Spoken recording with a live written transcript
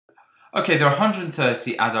Okay, there are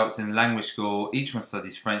 130 adults in language school. Each one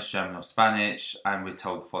studies French, German or Spanish, and we're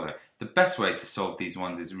told the following. The best way to solve these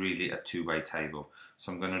ones is really a two-way table.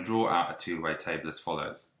 So I'm going to draw out a two-way table as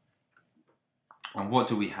follows. And what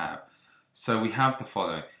do we have? So we have the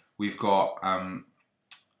following. We've got,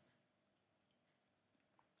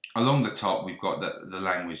 along the top, we've got the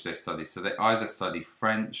language they study. So they either study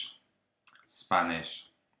French, Spanish,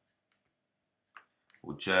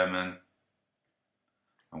 or German.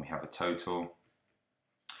 And we have a total.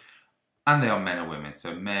 And they are men or women.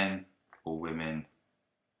 So men or women.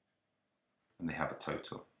 And they have a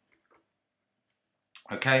total.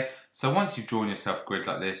 Okay, so once you've drawn yourself a grid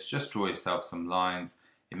like this, just draw yourself some lines.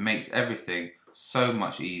 It makes everything so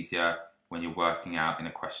much easier when you're working out in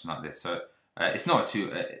a question like this. So it's not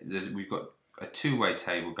we've got a two-way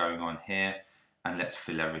table going on here, and let's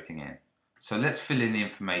fill everything in. So let's fill in the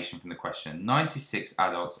information from the question. 96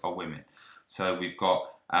 adults are women. So we've got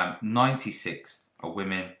 96 are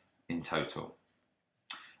women in total.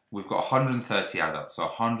 We've got 130 adults, so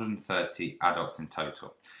 130 adults in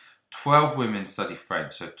total. 12 women study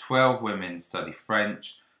French, so 12 women study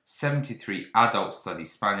French. 73 adults study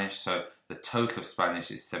Spanish, so the total of Spanish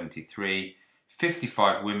is 73.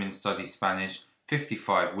 55 women study Spanish,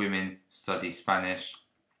 55 women study Spanish,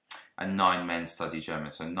 and 9 men study German,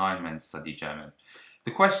 so 9 men study German.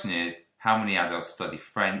 The question is, how many adults study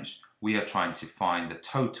French? We are trying to find the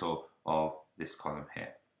total of this column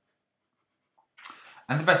here.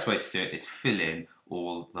 And the best way to do it is fill in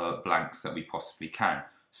all the blanks that we possibly can.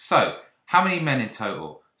 So, how many men in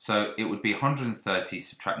total? So it would be 130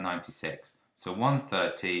 subtract 96. So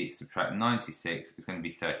 130 subtract 96 is going to be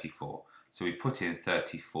 34. So we put in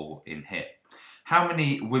 34 in here. How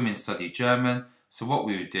many women study German? So what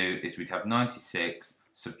we would do is we'd have 96,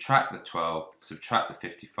 subtract the 12, subtract the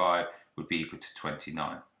 55 would be equal to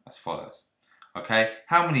 29, as follows. Okay,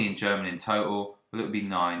 how many in German in total? Well, it would be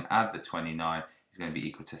 9, add the 29 is going to be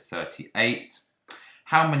equal to 38.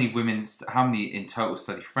 How many in total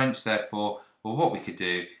study French, therefore? Well, what we could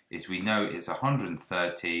do is we know it's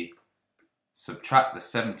 130, subtract the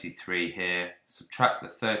 73 here, subtract the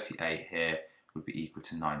 38 here, would be equal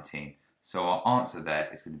to 19. So our answer there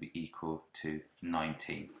is going to be equal to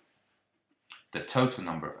 19. The total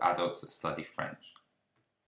number of adults that study French.